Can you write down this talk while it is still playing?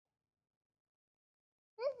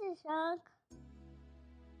the song?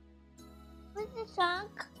 What's the song?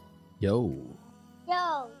 Yo,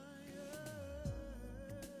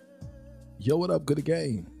 Yo, what up? Good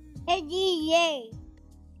game. hey DJ.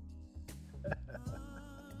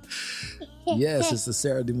 Yes, it's a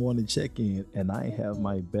Saturday morning check-in, and I have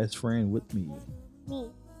my best friend with me. Me.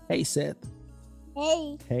 Hey, Seth.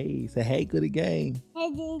 Hey, Hey, say hey, good game. hey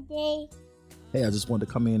DJ. Hey, I just wanted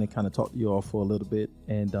to come in and kind of talk to you all for a little bit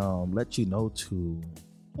and let you know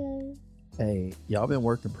hey, y'all been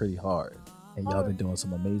working pretty hard, and y'all been doing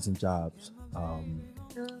some amazing jobs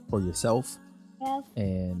for yourself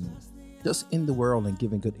and just in the world and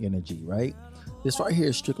giving good energy, right? This right here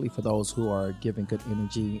is strictly for those who are giving good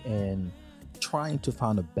energy and trying to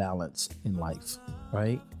find a balance in life,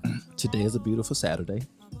 right? Today is a beautiful Saturday,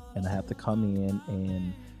 and I have to come in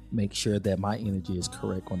and make sure that my energy is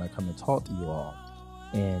correct when I come and talk to you all.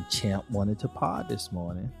 And Champ wanted to pod this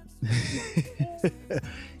morning.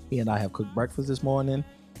 He and I have cooked breakfast this morning.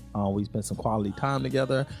 We spent some quality time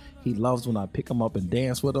together. He loves when I pick him up and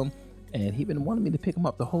dance with him. And he been wanting me to pick him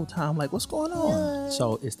up the whole time, like, what's going on?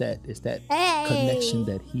 So it's that Hey. connection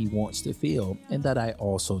that he wants to feel and that I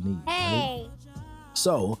also need. Right? Hey.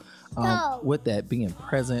 So So. with that being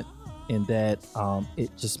present in that,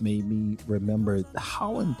 it just made me remember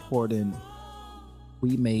how important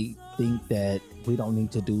we may think that we don't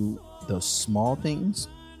need to do the small things,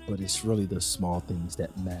 but it's really the small things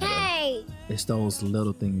that matter. Hey. It's those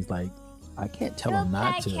little things like, I can't tell him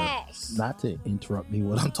not to interrupt me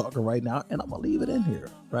when I'm talking right now, and I'm gonna leave it in here,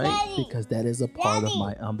 right? Daddy. Because that is a part Daddy. of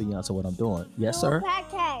my ambiance of what I'm doing. Yes, sir.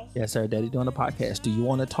 Podcast. Yes, sir. Daddy doing a podcast. Do you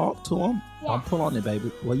want to talk to him? Yeah. I'm pull on it, baby.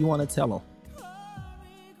 What you want to tell him?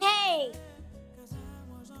 Hey.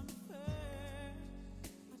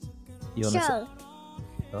 You want to So,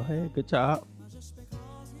 Go ahead. Good job.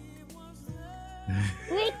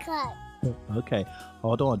 we cut. Okay.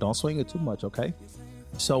 Hold on. Don't swing it too much, okay?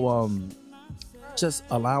 So, just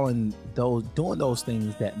allowing doing those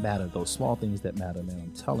things that matter, those small things that matter, man.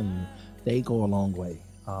 I'm telling you, they go a long way.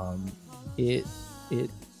 It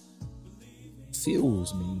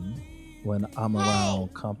fuels me when I'm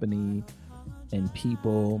around company and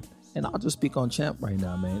people. And I'll just speak on Champ right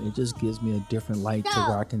now, man. It just gives me a different light to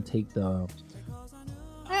where I can take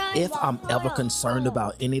if I'm ever concerned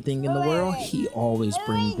about anything in the world, he always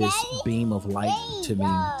brings this beam of light to me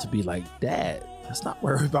to be like, Dad, let's not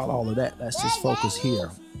worry about all of that. Let's just focus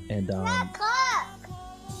here. And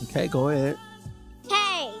okay, go ahead.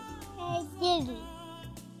 Hey. Hey, Diddy.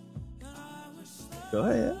 Go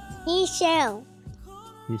ahead. Michelle.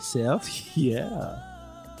 Yourself? Yeah.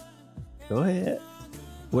 Go ahead.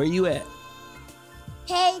 Where you at?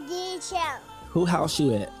 Hey, Michelle. Who house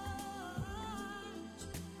you at?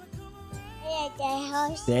 Hey, the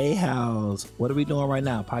house. Day house. What are we doing right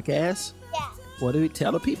now? Podcast? Yeah. What do we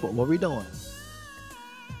tell the people? What are we doing?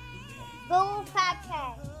 Google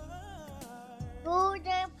Podcast.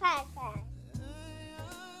 Google Podcast.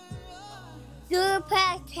 Google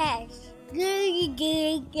Podcast.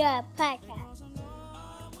 Google Podcast.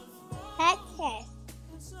 Podcast.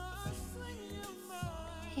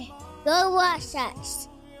 Go watch us.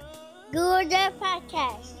 Google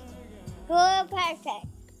Podcast. Google Podcast.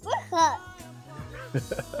 Wake up.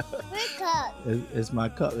 Wake up. It's my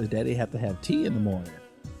cup. Daddy have to have tea in the morning.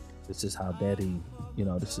 This is how Daddy,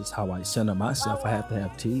 this is how I center myself. I have to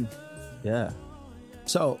have tea. Yeah.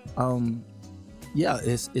 So, yeah,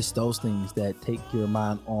 it's those things that takes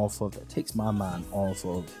my mind off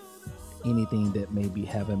of anything that may be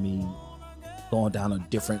having me going down a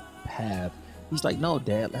different path. He's like, no,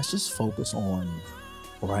 Dad, let's just focus on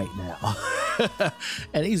right now.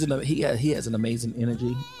 And he has an amazing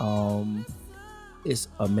energy. It's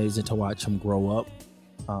amazing to watch him grow up.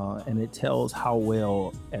 And it tells how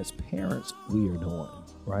well as parents we are doing,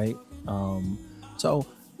 right? So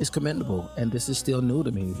it's commendable. And this is still new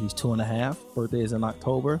to me. He's 2.5, birthday is in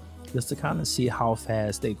October, just to kind of see how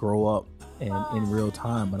fast they grow up and in real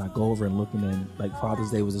time. When I go over and looking in, like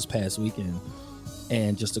Father's Day was this past weekend,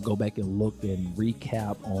 and just to go back and look and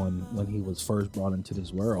recap on when he was first brought into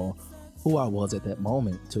this world, who I was at that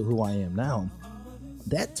moment to who I am now,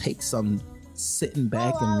 that takes some sitting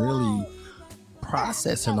back and really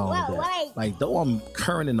processing all of that. Like, though I'm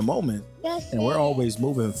current in the moment and we're always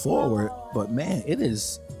moving forward, but man, it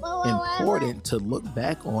is important to look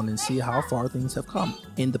back on and see how far things have come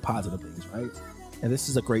in the positive things, right? And this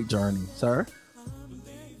is a great journey. Sir,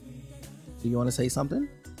 do you want to say something?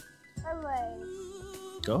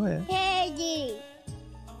 Go ahead. Teddy.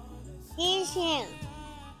 He's him.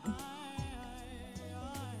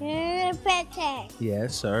 Podcast.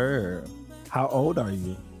 Yes, sir. How old are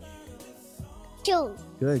you? 2.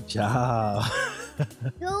 Good job.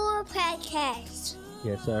 Good podcast.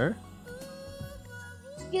 Yes, sir.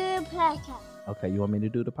 Good podcast. Okay, you want me to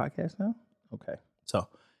do the podcast now? Okay. So,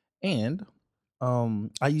 and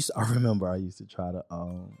I remember I used to try to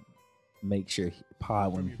make sure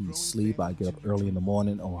Pod, when he sleep, I get up early in the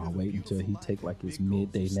morning, or I wait until he take like his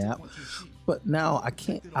midday nap. But now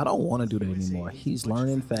I don't want to do that anymore. He's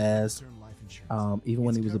learning fast. Even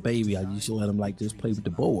when he was a baby, I used to let him like just play with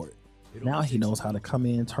the board. Now he knows how to come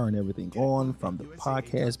in, turn everything on, from the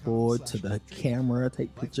podcast board to the camera,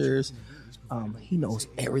 take pictures. He knows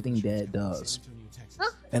everything Dad does.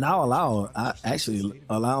 And I actually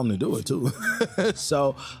allow him to do it too.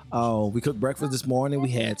 So we cooked breakfast this morning. We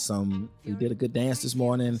did a good dance this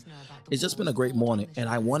morning. It's just been a great morning. And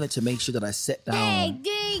I wanted to make sure that I sat down. Hey,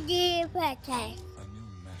 good podcast.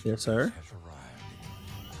 Yes, sir.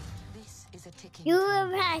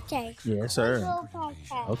 Good podcast. Yes, sir. Good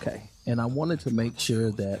podcast. Okay. And I wanted to make sure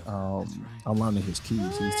that I'm learning his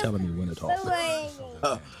cues. He's telling me when to talk.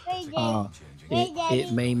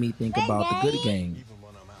 It made me think about the Goody Gang.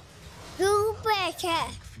 Good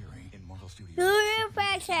podcast. Good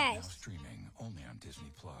podcast.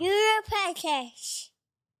 Good podcast.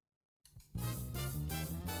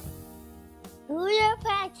 Good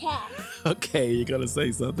podcast. Okay, you're gonna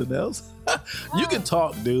say something else? You can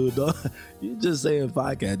talk, dude. You just saying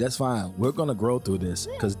podcast. That's fine. We're gonna grow through this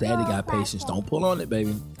because Daddy got patience. Don't pull on it,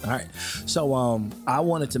 baby. All right. So I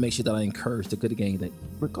wanted to make sure that I encourage the Goody Gang that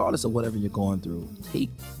regardless of whatever you're going through,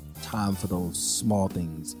 take time for those small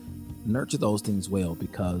things. Nurture those things well,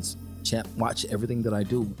 because Champ watch everything that I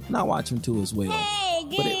do, and I watch him too as well.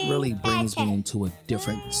 But it really brings me into a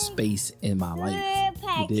different space in my life.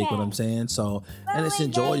 You dig what I'm saying? So, and it's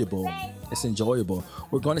enjoyable. It's enjoyable.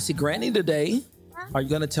 We're going to see Granny today. Are you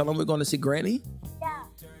going to tell him we're going to see Granny? Yeah.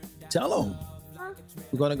 Tell him.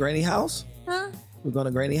 We're going to Granny house? Huh? We're going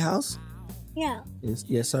to Granny house? Yeah.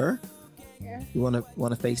 Yes, sir. Yeah. You want to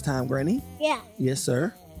FaceTime Granny? Yeah. Yes,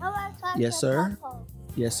 sir. Yes, sir.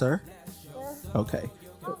 Yes, sir. Okay.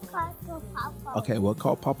 Okay, we'll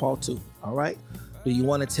call Papa too. All right. Do you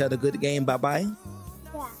want to tell the Good Game bye-bye?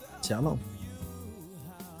 Yeah. Tell him.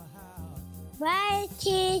 Bye,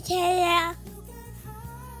 Tita.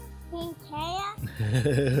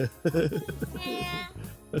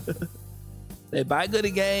 Say bye,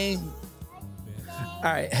 Goody Gang. All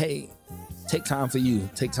right, hey, take time for you.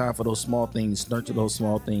 Take time for those small things. Nurture those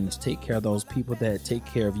small things. Take care of those people that take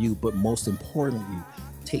care of you. But most importantly,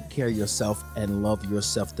 take care of yourself and love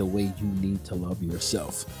yourself the way you need to love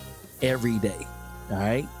yourself every day. All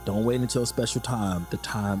right? Don't wait until a special time. The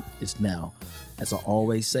time is now. As I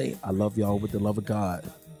always say, I love y'all with the love of God.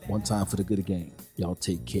 One time for the Good Game. Y'all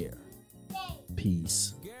take care.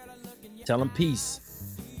 Peace. Tell them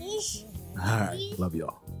peace. Peace. All right. Love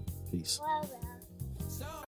y'all. Peace. Love